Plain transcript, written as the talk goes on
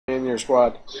your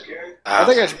squad. I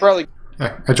think I should probably...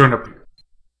 Yeah, I joined up.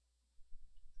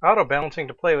 Auto balancing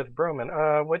to play with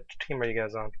Broman. Which team are you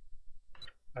guys on?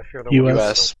 I fear the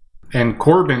US. And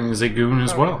Corbin is a goon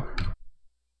as well.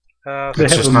 They It's have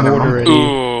just a not a mortar.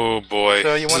 Ooh, boy.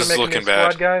 So you want to This is make a new looking squad,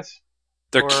 bad. guys?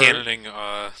 They're Or- cannoning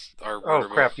our Oh murder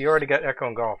crap! boat. You already got Echo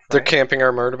and Golf. Right? They're camping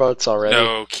our murder boats already.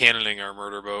 No, cannoning our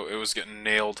murder boat. It was getting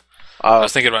nailed. I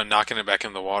was thinking about knocking it back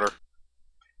in the water.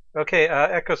 Okay,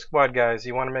 Echo squad guys,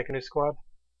 you want to make a new squad?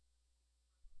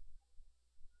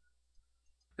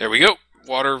 There we go.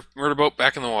 Murder boat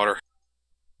back in the water.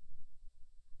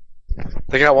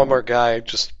 They got one more guy.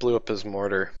 Just blew up his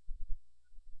mortar.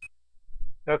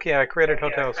 Okay, I created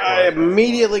hotel squad. I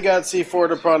immediately got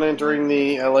C4'd upon entering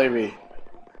the LAV.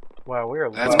 Wow, we are.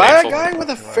 That's By a painful. guy with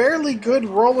a fairly good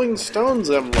Rolling Stones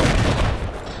emblem.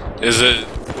 Is it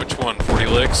which one? 40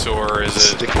 licks or is it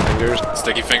Sticky fingers.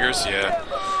 Sticky fingers? Yeah,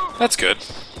 that's good.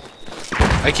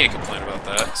 I can't complain about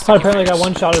that. I apparently got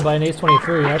one-shotted by an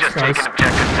Ace-23, that's nice.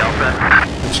 I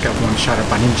just got one shot at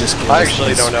my ninja skills. I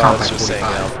actually don't know. I was Combat just saying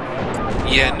 45. now.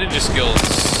 Yeah, ninja skills.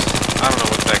 I don't know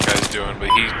what that guy's doing, but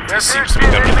he seems to be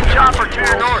better than everyone in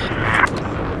the world.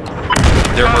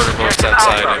 Their murder boat's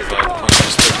outside of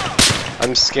Punch's.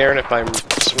 I'm scaring if I'm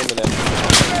swimming in.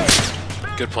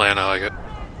 Good plan, I like it.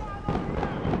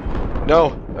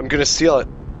 No, I'm gonna steal it.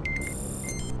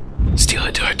 Steal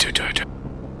it, do it.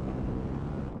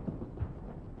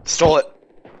 Stole it.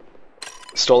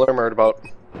 Stole their murder boat.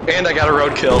 And I got a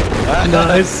roadkill.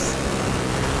 Nice.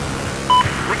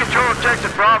 We control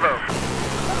objective Bravo.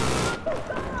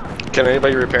 Can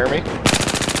anybody repair me?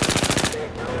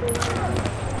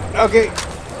 Okay.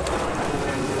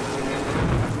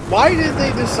 Why did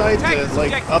they decide to,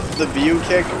 like, up the view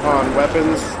kick on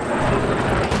weapons?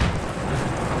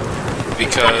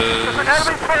 Because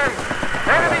Enemy plane!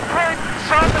 Enemy plane!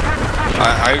 South of your position!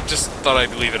 I just thought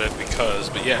I'd leave it at because,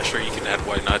 but yeah, sure, you can add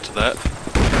why not to that.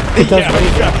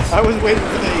 Yeah, I was waiting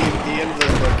for the end of the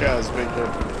because, but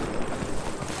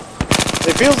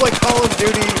it feels like Call of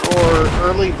Duty or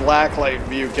early Blacklight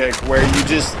view kick, where you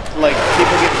just, like,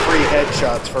 people get free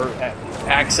headshots for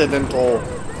accidental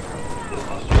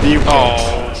view kicks.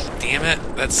 Oh, damn it.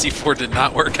 That C4 did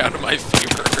not work out in my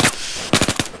favor.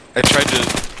 I tried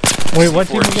to Wait, what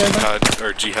C4 team again?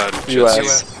 Jihad.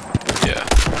 US. Yeah.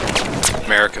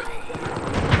 America.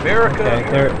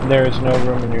 Okay, there is no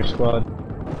room in your squad.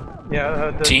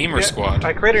 Yeah, Team or squad?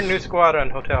 I created a new squad on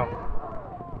hotel.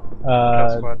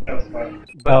 Squad.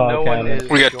 But no okay, one is.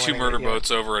 We got 2 joining murder it yet.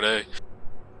 boats over at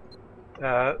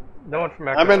A. No one from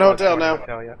Echo I'm in Squad's hotel joined now.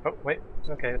 Hotel yet. Oh wait.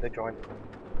 Okay, they joined.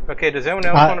 Okay, does anyone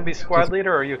else want to be squad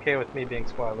leader, or are you okay with me being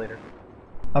squad leader?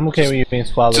 I'm okay with you being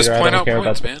squad Just leader. I point don't out care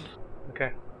points, about man.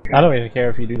 Okay. I don't even care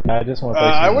if you do that. I just want to play.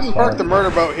 I wouldn't park the murder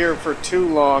boat here for too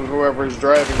long, whoever's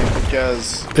driving it,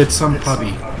 because It's some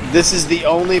puppy. this is the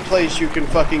only place you can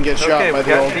fucking get shot Okay, by we the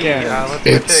got old D. cannon. Let's go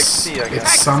take It's C, I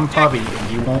guess. some puppy, and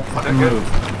he won't fucking Okay.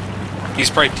 move. He's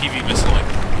probably TV missiling.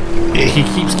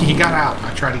 He got out.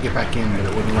 I tried to get back in, but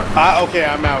it wouldn't let me. Okay,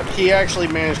 I'm out. He actually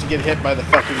managed to get hit by the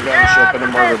fucking gunship in a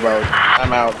murder boat.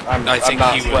 I'm out. I think I'm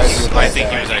not he sweating was. with I that think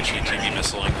he guy. was actually TV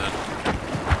missiling then.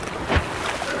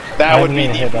 That I would be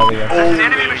haven't even hit the by the gun. only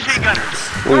Enemy machine gunner!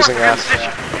 Losing North of us.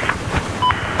 position.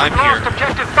 I'm Lost here.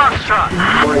 objective Foxtrot.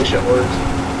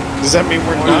 Does that mean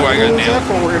we're Ooh, not I going to got lose nailed.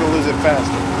 it, or we're going to lose it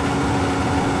faster?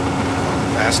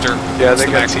 Faster. Yeah, It's they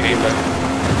the got max TV. speed.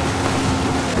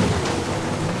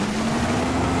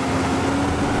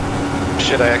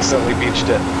 Shit, I accidentally beached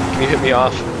it. Can you hit me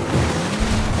off?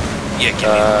 Yeah,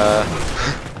 give me.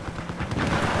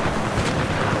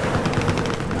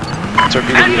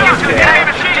 Torpedo Enemy me.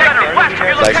 machine gunner! West of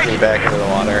your Dive me location! back into the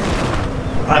water.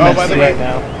 I'm by at the C way- right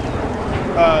now.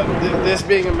 This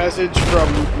being a message from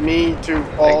me to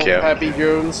all Thank you. happy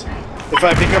goons, if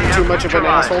I become too much of an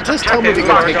asshole, just tell me to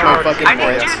go take my fucking I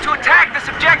need place. you to attack this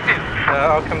objective!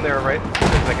 I'll come there right as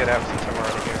soon as I get out since I'm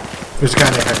already here. There's a guy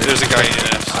there. There's a guy in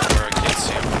F somewhere. I can't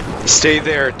see him. Stay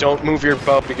there. Don't move your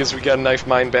boat because we got to knife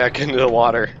mine back into the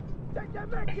water.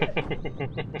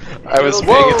 I was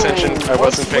paying attention. I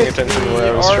wasn't paying attention when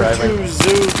I was driving. R2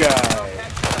 Zoo guy.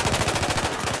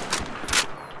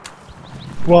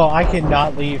 Well, I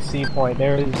cannot leave C point.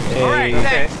 There is Alright, a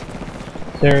thanks.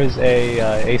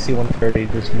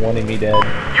 AC-130 just wanting me dead.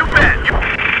 You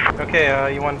bet!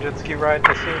 Okay, you want a jet ski ride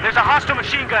to see? There's a hostile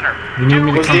machine gunner! You need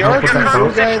me to Was come the help with that R2 Zoo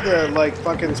boat? guy the, like,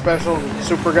 fucking special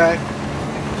super guy?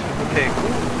 Okay,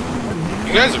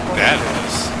 You guys are bad at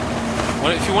this.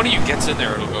 If one of you gets in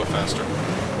there, it'll go faster.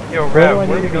 yo, Where Rev,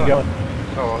 do I need to be going?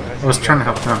 Oh, I was trying to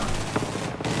help them.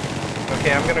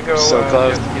 Okay, I'm gonna go So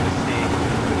close. jet ski to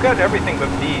C. We've got everything but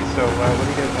B, so what do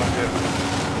you guys want to do?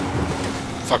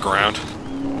 Fuck around.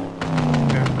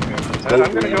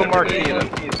 I'm gonna go Mark E then.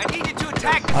 I need you to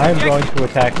attack this I'm objective. going to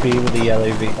attack B with the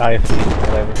LAV, IFC,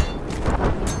 whatever.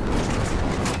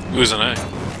 Who's an A?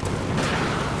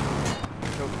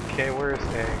 Okay, where's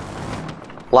A?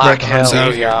 Lock Comes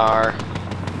out here. LER.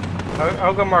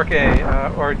 I'll go Mark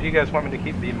A, or do you guys want me to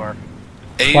keep B Mark?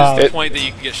 A Wow. is the point that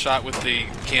you can get shot with the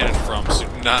cannon from, so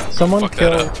do not Someone fuck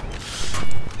kill. that up.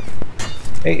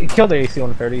 Hey, kill the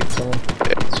AC-130. Someone.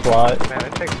 Squat. Man,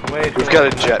 it takes way too We've long got a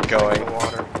to jet take going. the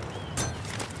water.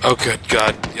 Oh, good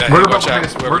God. Yeah, hey, Murder watch behind out.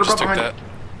 us, Whoever murder just took behind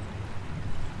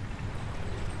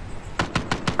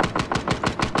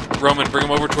that. Roman, bring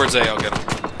him over towards A, I'll get him.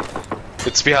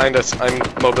 It's behind us. I'm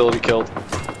mobility killed.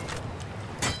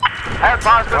 I have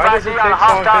positive Why does ID it on a take so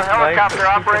long hostile to knife helicopter the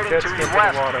operating jets to get the to the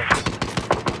west. water?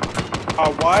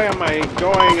 Why am I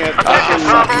going at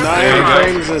There you go. 9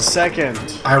 frames a second?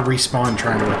 I respawn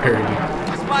trying to repair you.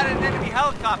 I spotted an enemy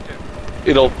helicopter.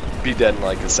 It'll be dead in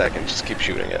like a second. Just keep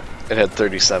shooting it. It had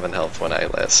 37 health when I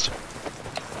last.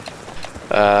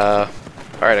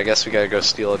 Alright, I guess we gotta go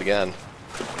steal it again.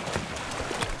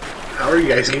 How are you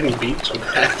guys getting beat so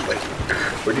badly?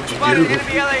 What did you Spotted do?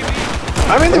 enemy LAV.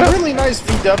 I mean, they're really nice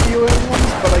VW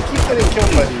ones, but I keep getting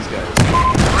killed by these guys.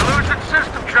 We're losing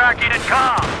system tracking and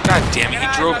comm. God damn it, he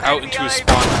drove out into his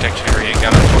spawn protection area and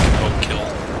got a fucking boat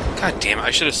killed. God damn it,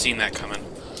 I should have seen that coming.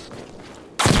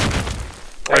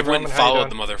 Or I Hey, went Roman, and how you followed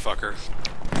the doing? motherfucker.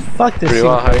 Fuck this. Pretty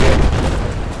well, how you doing?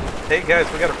 Hey guys,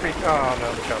 we got a free. Oh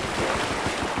no, the chopper's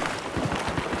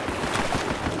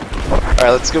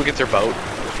Alright, let's go get their boat.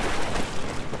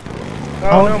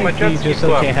 there. Oh no, my jet You ski just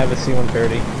blew up. can't have a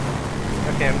C-130.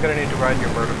 Okay, I'm gonna need to ride your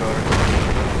murder boat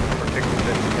or take the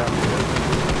jet ski out.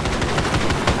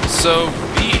 So,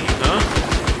 B, huh?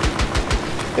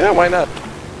 Yeah, why not?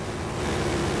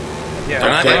 Yeah, They're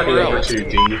not Take anywhere me over else. to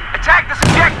D. Attack this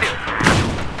objective.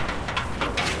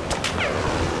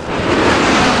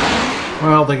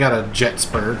 Well, they got a jet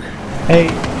spur. Hey,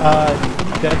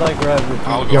 Deadlight Rev, if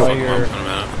I'll you go fly fuck your, him in a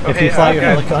minute. if Okay, you fly your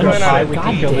guys, helicopter what's going high, on? we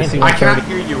can kill the I can't C-130.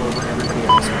 hear you over everybody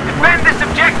else. Defend this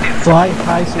objective. Fly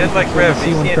high so we Dead can like kill Rev, the do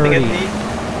you see anything at D?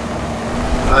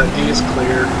 C-130. D is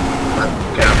clear. I'm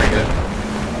gathering it.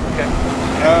 Okay.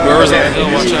 Whoever's on yeah, the hill,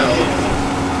 you watch see out.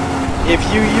 If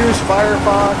you use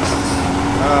Firefox,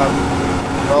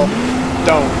 well,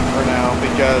 don't for now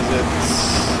because it's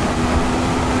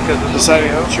Because of the deciding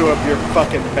video? to chew up your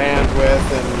fucking bandwidth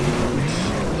and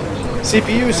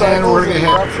CPU cycles we're and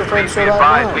gonna rupture frames Please be for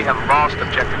advised, that we have lost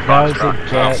objective That was a Foxtrot.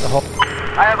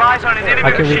 jet. I have eyes on an enemy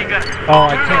I can machine gun. Oh,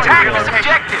 I can't Attack do this that.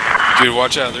 objective. Dude,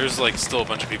 watch out, there's like still a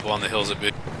bunch of people on the hills at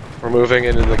B. We're moving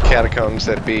into the catacombs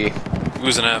at B.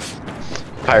 Who's an F?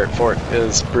 Pirate Fort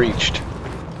is breached.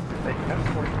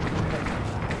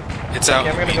 It's out.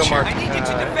 Yeah, I'm gonna Beach go here. mark. I need you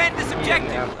to defend this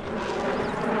objective.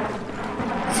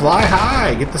 Fly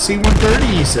high, get the C-130,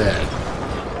 he said.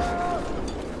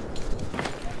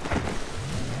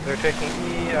 They're taking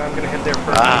E. I'm gonna hit their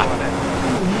first Ah. one.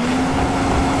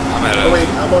 I'm at Oh wait, F.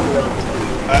 I'm on the wrong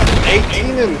team.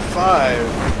 18 and 5.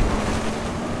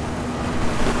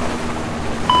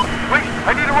 Wait,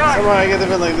 I need a ride. Somehow I get the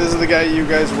feeling like this is the guy you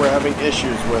guys were having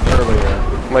issues with earlier.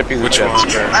 Might be the Which jet one?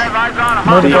 spur. I have eyes on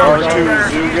a The hostile R2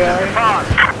 zoo guy. Fox.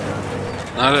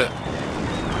 Not it.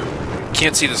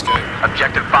 Can't see this guy.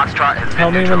 Objective Foxtrot has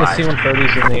Tell been me when the neutralized.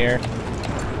 C-130's in the air.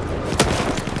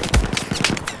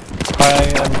 I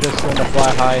am just going to fly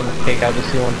high and take out the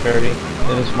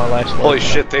C-130. It is my last one. Holy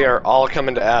shit, they are all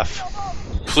coming to F.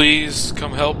 Please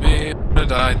come help me. I'm gonna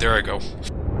die. There I go.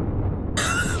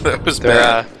 That was They're,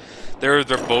 bad. Their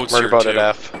boats murder here boat too. at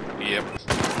F. Yep.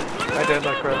 I did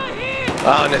like Rev.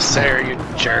 Oh, necessary, you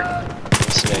jerk.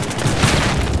 Snake.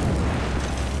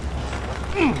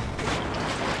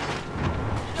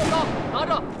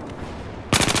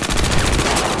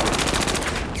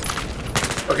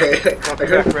 Okay, I Welcome back,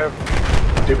 heard Rev.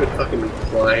 stupid fucking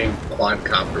flying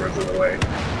quadcopter was in the way.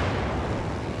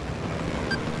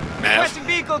 Nav. Requesting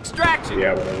vehicle extraction.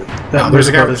 Yeah, whatever. No, there's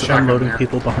a guy with a shotgun there.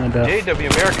 behind us.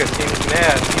 JW America seems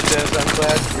mad. He says, I'm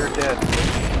glad you're dead.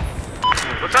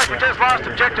 Looks like we just lost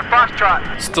objective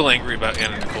Foxtrot. Still angry about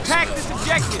Anna Nicole Attack Smith. this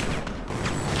objective.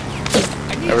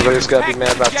 I need you Everybody's to gotta be attack mad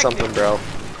this about objective. something, bro.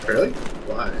 Really?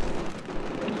 Why?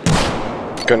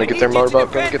 Gonna get their motor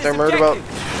boat, gonna get their murder boat.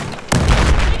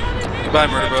 Goodbye,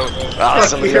 murder boat. Ah,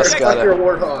 somebody else got Fuck your it.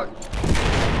 warthog.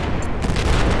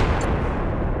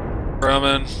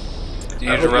 Roman, do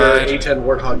you I need to hope your ride? A10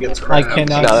 warthog gets I cracked.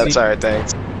 cannot No, that's see. alright,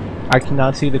 thanks. I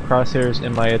cannot see the crosshairs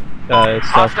in my stealth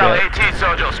Hostile yet. AT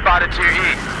soldier spotted to your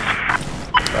east.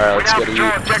 Alright, We let's now go to control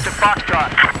you. objective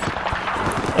Foxtrot.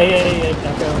 Hey,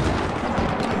 back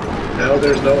up. No,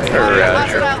 there's no air. Alright,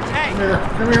 Hostile tank.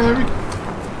 Come here, let me.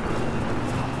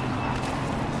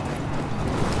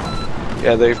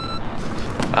 Yeah, they.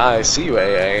 I see you,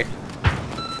 AA.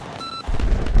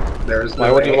 There's Why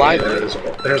no would you AA, lie?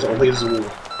 There's only Zool.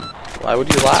 Why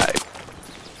would you lie?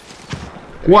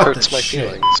 What Hurts the my shit?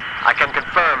 feelings. I can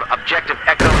confirm objective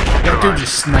Echo That dude neutralized.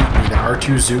 just sniped me, the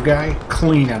R2 Zoo guy,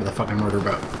 clean out of the fucking murder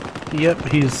boat. Yep,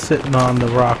 he's sitting on the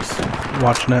rocks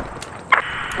watching it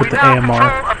We with the now AMR.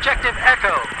 control objective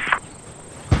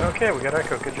Echo. Okay, we got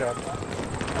Echo. Good job.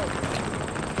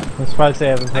 I'm surprised they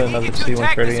haven't put another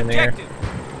C-130 in the air.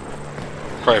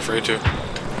 Probably afraid to.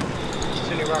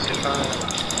 Continue rocket time.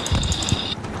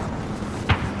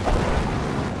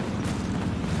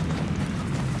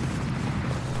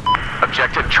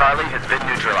 Objective Charlie has been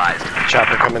neutralized.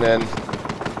 Chopper coming in.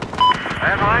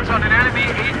 I have eyes on an enemy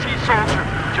AT soldier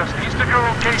just east of your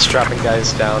location. Strapping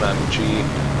guys down on G.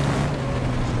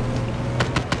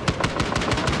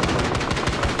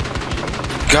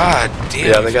 God damn,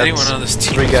 Yeah, they if got anyone on this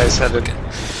team 3 guys headed.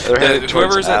 They're headed towards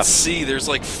whoever's at F. C, there's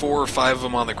like 4 or 5 of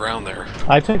them on the ground there.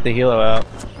 I took the helo out.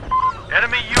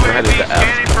 Enemy headed UAV to F.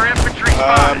 scanning for infantry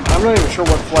spotted. I'm not even sure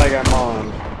what flag I'm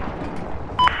on.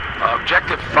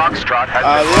 Objective Foxtrot has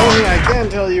The been only lost. thing I can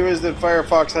tell you is that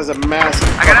Firefox has a massive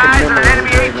I got eyes fucking on an memory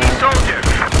enemy right AT now. soldier.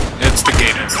 It's the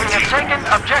Gators. We have taken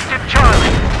objective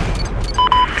Charlie.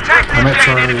 Attack the I'm at objective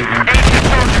Charlie again. AT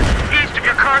soldier east of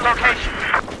your current location.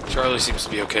 Charlie seems to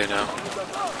be okay now.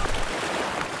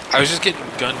 I was just getting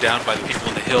gunned down by the people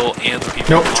on the hill and the people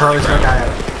Nope, on Charlie's the got a ground. guy at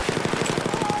it.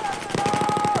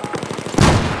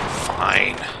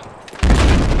 Fine.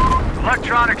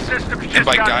 Electronic systems And just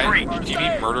by got guy, breached. do you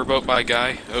mean murder boat by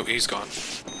guy? Oh, he's gone.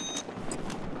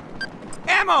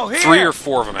 Ammo here. 3 or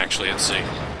 4 of them actually at sea.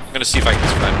 I'm gonna see if I can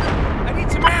survive. I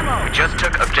need some ammo. We just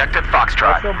took objective I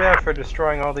Foxtrot. feel bad for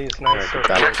destroying all these nice Alright,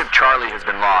 got it. Objective Charlie has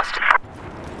been lost.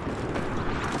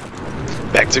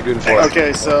 Back to Goon 4.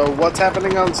 Okay, so what's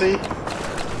happening on C?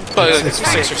 But It's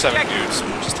 6 or 7 dudes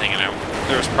just hanging out.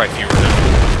 There's probably fewer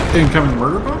now. Incoming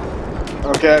murder boat?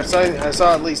 Okay, I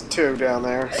saw at least 2 down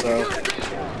there, so...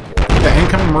 Yeah,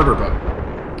 incoming murder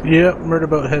boat. Yep, murder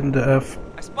boat heading to F.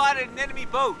 I spotted an enemy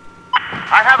boat.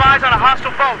 I have eyes on a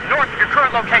hostile boat north of your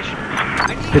current location.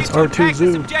 It's R2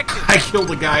 Zoo. I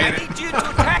killed a guy in it. you to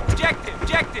attack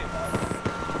objective.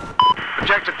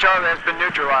 Objective Charlie has been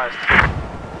neutralized.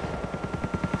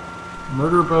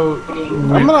 Murder boat.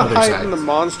 I'm gonna hide in the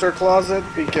monster closet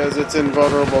because it's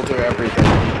invulnerable to everything.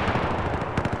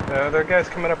 There are guys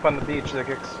coming up on the beach. They're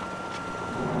There's 2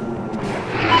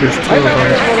 of I'm them.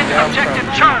 at Objective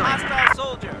Charlie. Hostile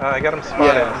soldier. I got him spotted.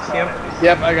 Yeah. You see him?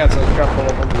 Yep, I got a couple of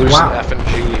them. Loosen Wow. F and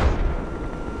G.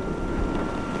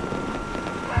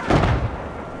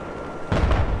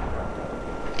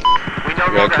 We no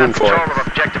Yeah, longer Coon have 4. control of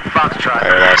objective Foxtrot.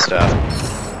 Alright, last staff.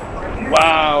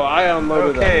 Wow, I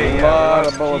unloaded Okay, a yeah, lot we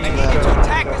of bullets in lost that.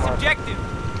 Attack this objective.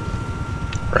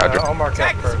 Roger. I'll mark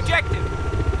out first. objective.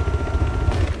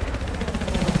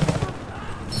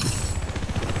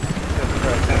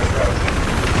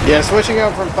 Yeah, switching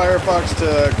out from Firefox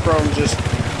to Chrome just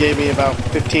gave me about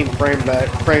 15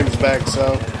 frames back,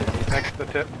 so... Next to the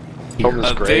tip. Home is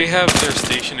They great. have their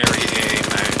stationary AA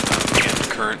mag in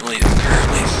currently.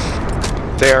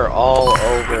 They are all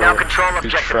We now over control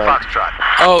objective beachfront. Foxtrot.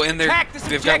 Oh, and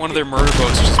they've got one of their murder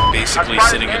boats just basically I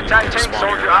spotted sitting an in their anti-tank spawn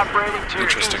soldier area. operating to your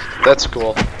Interesting. east. That's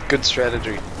cool. Good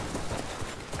strategy.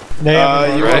 They have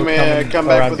a you murder want me boat to coming come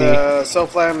back around with B. a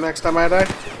self-flam next time I die?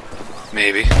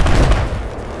 Maybe.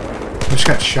 I just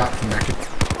got shot from that.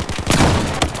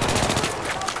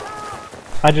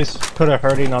 I just put a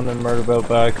hurting on the murder boat,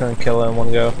 but I couldn't kill it in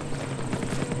one go.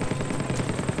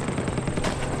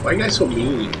 Why are you guys so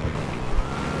mean?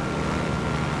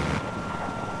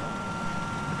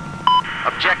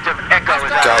 Objective Echo is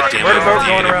God out. damn Murder it, boat the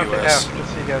going around to AWS. F,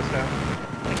 just so you guys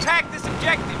know. Attack this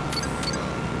objective.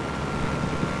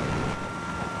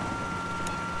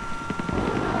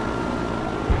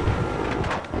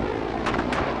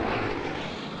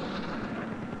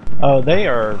 Oh, they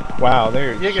are. Wow,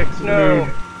 they're. Yigix, no.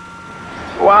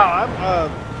 Wow,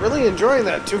 I'm really enjoying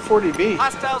that 240B.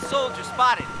 Hostile soldier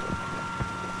spotted.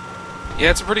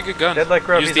 Yeah, it's a pretty good gun. Dead like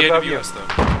Grub, Use he's the above AWS though.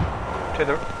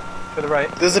 To the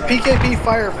right. Does the PKP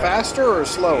fire faster or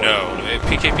slower? No,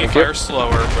 PKP fires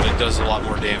slower, but it does a lot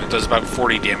more damage. It does about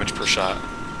 40 damage per shot.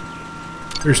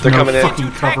 There's They're no coming in.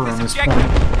 fucking cover on this point.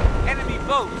 Enemy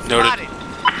boat Noted.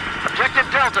 Objective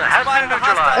Delta has been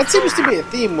neutralized. That seems to be a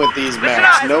theme with these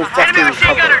maps. No fucking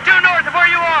cover. due north of where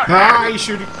you are. Ah, he's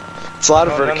shooting. It's a lot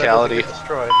of Oh, none of them verticality. get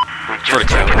destroyed.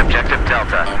 Verticality. Objective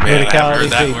Delta. Oh man, I haven't heard Verticality,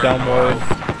 that big word dumb in a word.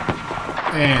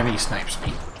 while. And he snipes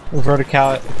me.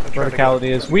 Verticality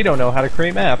is we don't know how to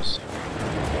create maps.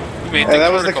 We made Hey,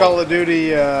 that things was the vertical. Call of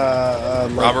Duty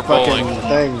Robert fucking Bowling.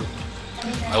 thing.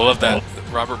 I love that.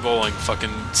 Robert Bowling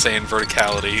fucking saying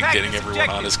verticality, getting everyone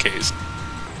on his case.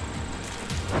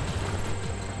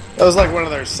 That was like one of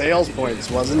their sales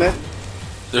points, wasn't it?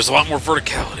 There's a lot more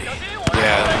verticality.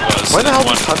 Yeah, it was. Why the hell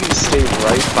does Hubby stay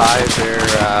right by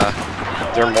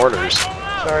their mortars?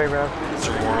 Sorry, Rev.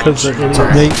 Because they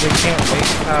They can't wait.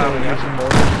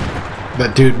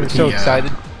 That dude with so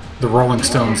excited. the Rolling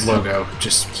Stones logo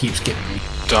just keeps getting me.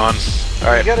 Done.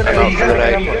 Alright, I'm out for the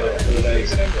night.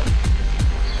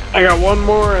 I got one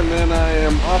more, and then I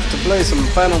am off to play some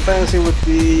Final Fantasy with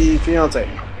the fiance.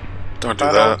 Don't do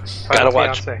that. Gotta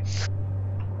watch.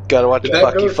 Gotta watch Did that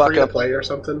Bucky go fuck free to up. play or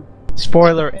something?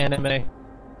 Spoiler anime.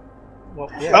 Well,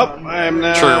 yeah. Oh, I am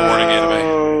now Trigger warning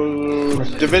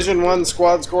anime. Division 1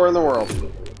 squad score in the world.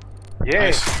 Yay!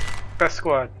 Nice. Best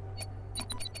squad.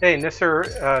 Hey,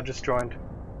 Nisser just joined.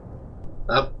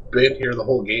 I've been here the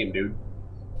whole game, dude.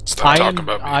 Stop talking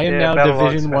about me. I am Yeah, now Battle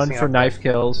Log's Division 1 messing for up. knife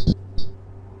kills.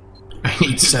 I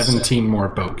need 17 more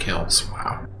boat kills.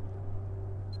 Wow.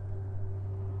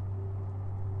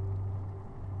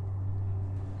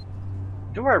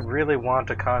 Do I really want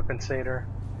a compensator?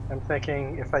 I'm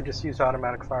thinking if I just use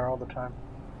automatic fire all the time.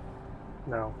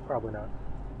 No, probably not.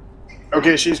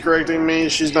 Okay, she's correcting me.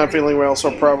 She's not feeling well,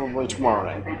 so probably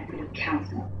tomorrow night.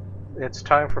 It's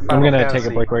time for I'm Final gonna Fantasy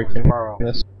take a break from tomorrow.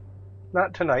 this.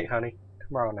 Not tonight, honey.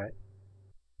 Tomorrow night.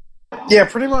 Yeah,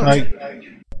 pretty much.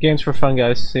 Games for fun,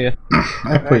 guys. See ya.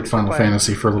 I played Final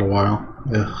Fantasy for a little while.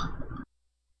 Ugh.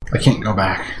 I can't go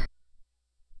back.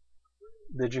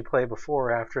 Did you play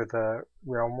before or after the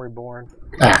Realm Reborn?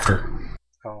 After.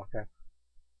 Oh, okay.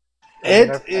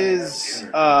 It is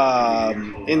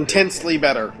intensely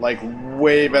better, like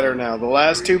way better now. The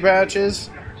last two patches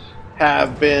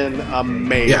have been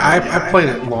amazing. Yeah, I played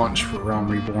at launch for Realm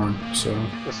Reborn, so...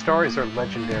 The stories are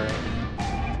legendary.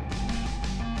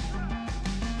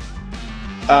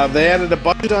 They added a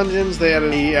bunch of dungeons. They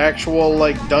added the actual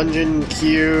like dungeon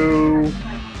queue.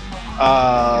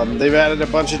 They've added a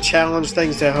bunch of challenge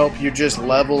things to help you just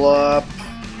level up.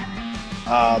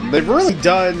 They've really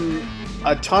done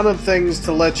a ton of things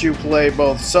to let you play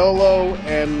both solo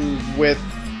and with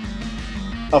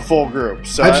a full group.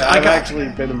 So I've actually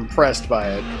been impressed by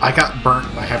it. I got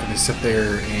burnt by having to sit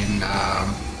there and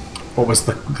what was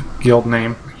the guild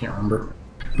name? I can't remember.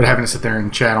 But having to sit there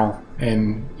and channel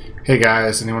and, hey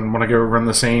guys, anyone want to go run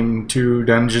the same 2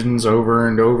 dungeons over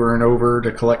and over and over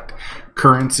to collect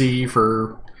currency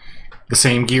for the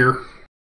same gear?